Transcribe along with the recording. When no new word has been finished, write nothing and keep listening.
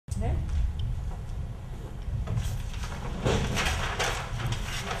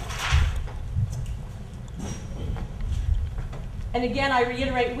And again, I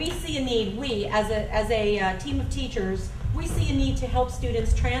reiterate, we see a need, we as a team of teachers, we see a need to help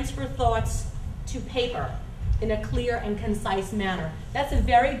students transfer thoughts to paper in a clear and concise manner. That's a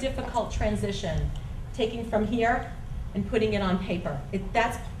very difficult transition, taking from here and putting it on paper.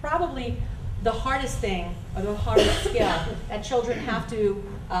 That's probably the hardest thing, or the hardest skill that children have to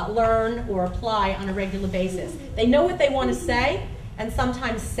learn or apply on a regular basis. They know what they want to say, and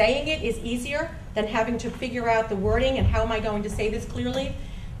sometimes saying it is easier than having to figure out the wording and how am I going to say this clearly.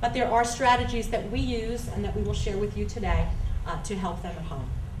 But there are strategies that we use and that we will share with you today to help them at home.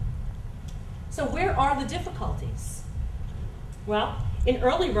 So where are the difficulties? Well, in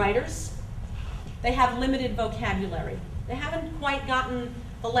early writers, they have limited vocabulary. They haven't quite gotten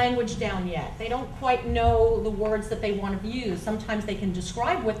the language down yet. They don't quite know the words that they want to use. Sometimes they can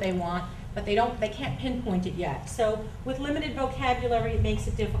describe what they want, but they can't pinpoint it yet. So with limited vocabulary, it makes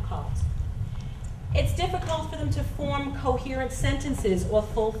it difficult. It's difficult for them to form coherent sentences or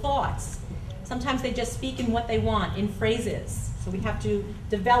full thoughts. Sometimes they just speak in what they want, in phrases. So we have to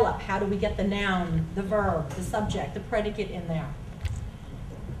develop, how do we get the noun, the verb, the subject, the predicate in there.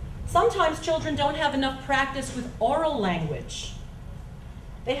 Sometimes children don't have enough practice with oral language.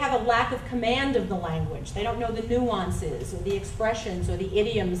 They have a lack of command of the language. They don't know the nuances or the expressions or the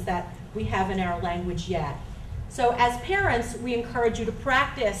idioms that we have in our language yet. So as parents, we encourage you to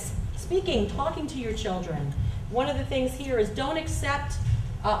practice speaking, talking to your children. One of the things here is don't accept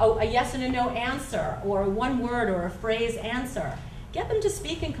a yes and a no answer, or a one word or a phrase answer. Get them to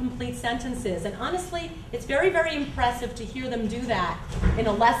speak in complete sentences. And honestly, it's very, very impressive to hear them do that in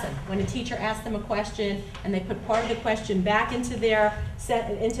a lesson, when a teacher asks them a question and they put part of the question back into their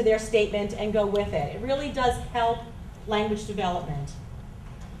statement and go with it. It really does help language development.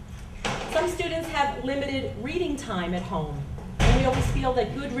 Some students have limited reading time at home. And we always feel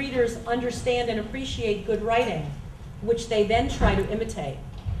that good readers understand and appreciate good writing, which they then try to imitate.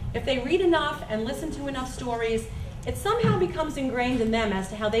 If they read enough and listen to enough stories, it somehow becomes ingrained in them as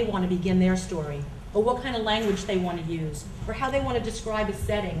to how they want to begin their story, or what kind of language they want to use, or how they want to describe a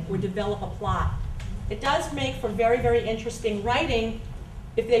setting or develop a plot. It does make for very, very interesting writing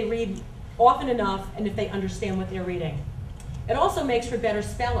if they read often enough and if they understand what they're reading. It also makes for better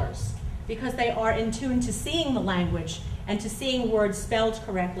spellers, because they are in tune to seeing the language and to seeing words spelled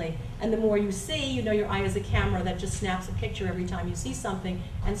correctly. And the more you see, you know your eye is a camera that just snaps a picture every time you see something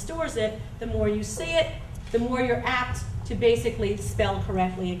and stores it. The more you see it, the more you're apt to basically spell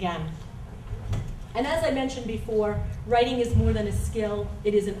correctly again. And as I mentioned before, writing is more than a skill,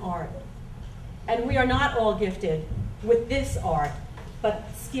 it is an art. And we are not all gifted with this art, but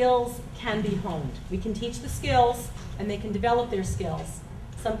skills can be honed. We can teach the skills, and they can develop their skills.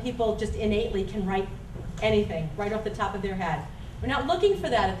 Some people just innately can write anything right off the top of their head. We're not looking for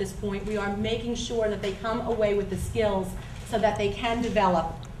that at this point. We are making sure that they come away with the skills so that they can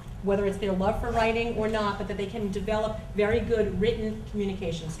develop, whether it's their love for writing or not, but that they can develop very good written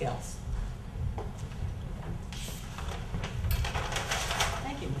communication skills.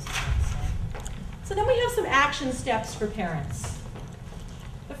 Thank you, Mrs. Hudson. So then we have some action steps for parents.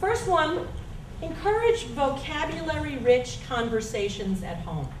 The first one, encourage vocabulary-rich conversations at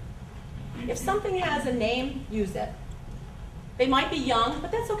home. If something has a name, use it. They might be young,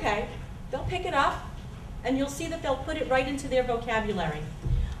 but that's okay. They'll pick it up, and you'll see that they'll put it right into their vocabulary.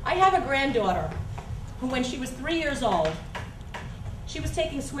 I have a granddaughter who, when she was 3 years old, she was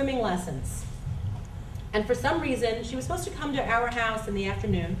taking swimming lessons. And for some reason, she was supposed to come to our house in the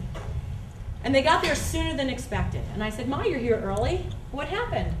afternoon, and they got there sooner than expected. And I said, "Ma, you're here early. What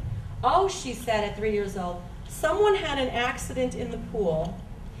happened?" "Oh," she said at 3 years old, "someone had an accident in the pool,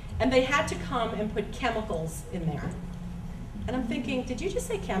 and they had to come and put chemicals in there." And I'm thinking, did you just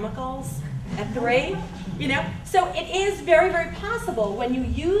say chemicals at 3? You know, so it is very, very possible when you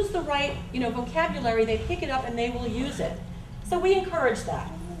use the right, vocabulary, they pick it up and they will use it. So we encourage that.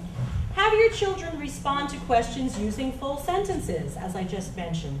 Have your children respond to questions using full sentences, as I just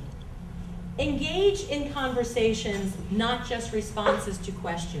mentioned. Engage in conversations, not just responses to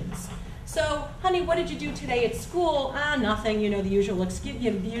questions. So, "Honey, what did you do today at school?" "Ah, nothing," the usual excuse,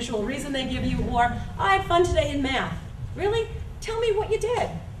 the usual reason they give you, or "I had fun today in math." "Really? Tell me what you did.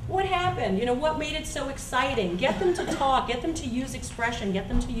 What happened? What made it so exciting?" Get them to talk, get them to use expression, get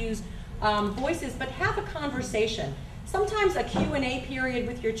them to use voices, but have a conversation. Sometimes a Q&A period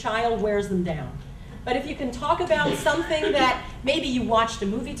with your child wears them down. But if you can talk about something that maybe you watched a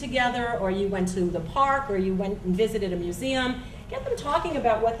movie together, or you went to the park, or you went and visited a museum, get them talking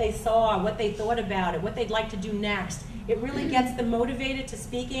about what they saw, what they thought about it, what they'd like to do next. It really gets them motivated to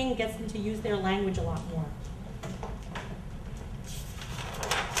speaking, gets them to use their language a lot more.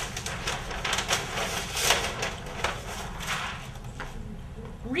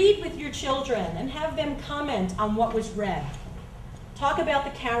 Read with your children and have them comment on what was read. Talk about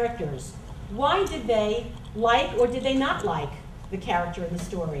the characters. Why did they like or did they not like the character in the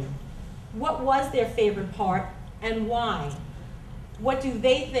story? What was their favorite part and why? What do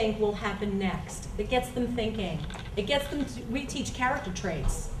they think will happen next? It gets them thinking. It gets them to, we teach character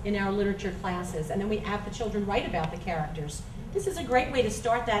traits in our literature classes, and then we have the children write about the characters. This is a great way to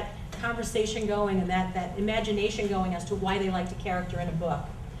start that conversation going and that imagination going as to why they liked a character in a book.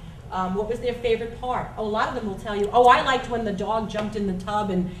 What was their favorite part? Oh, a lot of them will tell you, oh, I liked when the dog jumped in the tub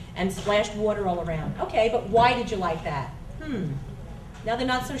and splashed water all around. Okay, but why did you like that? Now they're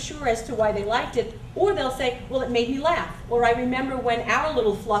not so sure as to why they liked it, or they'll say, well, it made me laugh, or I remember when our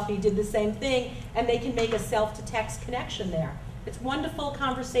little Fluffy did the same thing, and they can make a self-to-text connection there. It's wonderful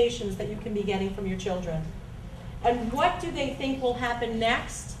conversations that you can be getting from your children. And what do they think will happen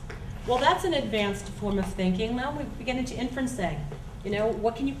next? Well, that's an advanced form of thinking. Now we get into inferencing. You know,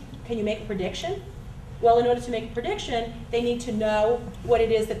 what can you make a prediction? Well, in order to make a prediction, they need to know what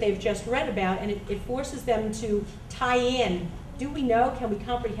it is that they've just read about, and it forces them to tie in. Do we know, can we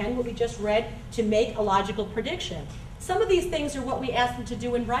comprehend what we just read to make a logical prediction? Some of these things are what we ask them to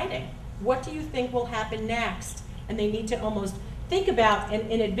do in writing. What do you think will happen next? And they need to almost think about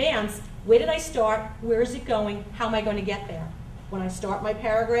in advance, where did I start, where is it going, how am I going to get there? When I start my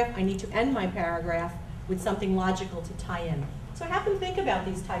paragraph, I need to end my paragraph with something logical to tie in. So have them think about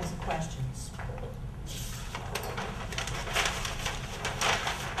these types of questions.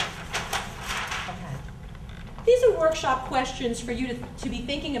 These are workshop questions for you to be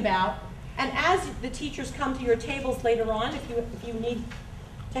thinking about, and as the teachers come to your tables later on, if you need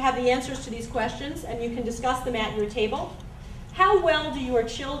to have the answers to these questions, and you can discuss them at your table, how well do your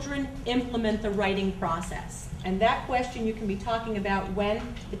children implement the writing process? And that question you can be talking about when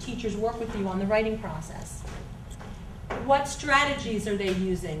the teachers work with you on the writing process. What strategies are they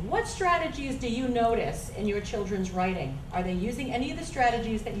using? What strategies do you notice in your children's writing? Are they using any of the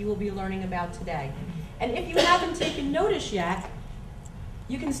strategies that you will be learning about today? And if you haven't taken notice yet,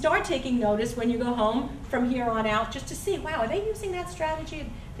 you can start taking notice when you go home from here on out just to see, wow, are they using that strategy?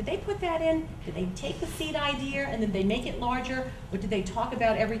 Did they put that in? Did they take the seed idea and then they make it larger? Or did they talk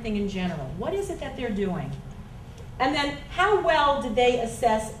about everything in general? What is it that they're doing? And then how well did they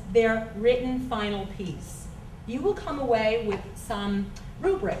assess their written final piece? You will come away with some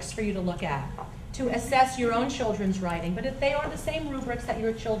rubrics for you to look at to assess your own children's writing, but if they are the same rubrics that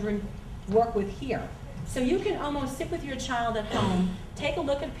your children work with here. So you can almost sit with your child at home, take a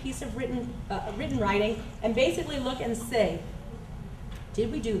look at a piece of written writing, and basically look and say,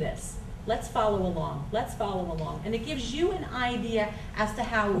 did we do this? Let's follow along. Let's follow along. And it gives you an idea as to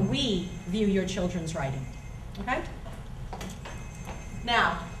how we view your children's writing. Okay?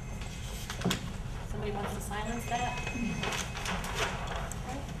 Now, somebody wants to silence that?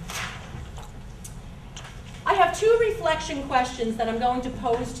 I have two reflection questions that I'm going to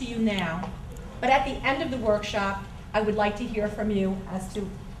pose to you now. But at the end of the workshop, I would like to hear from you as to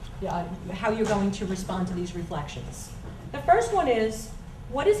how you're going to respond to these reflections. The first one is,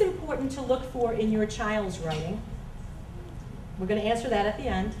 what is important to look for in your child's writing? We're going to answer that at the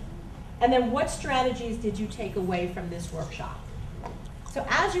end. And then what strategies did you take away from this workshop? So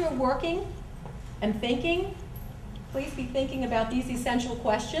as you're working and thinking, please be thinking about these essential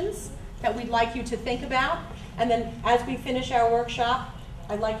questions that we'd like you to think about. And then as we finish our workshop,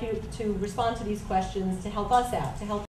 I'd like you to respond to these questions to help us out, to help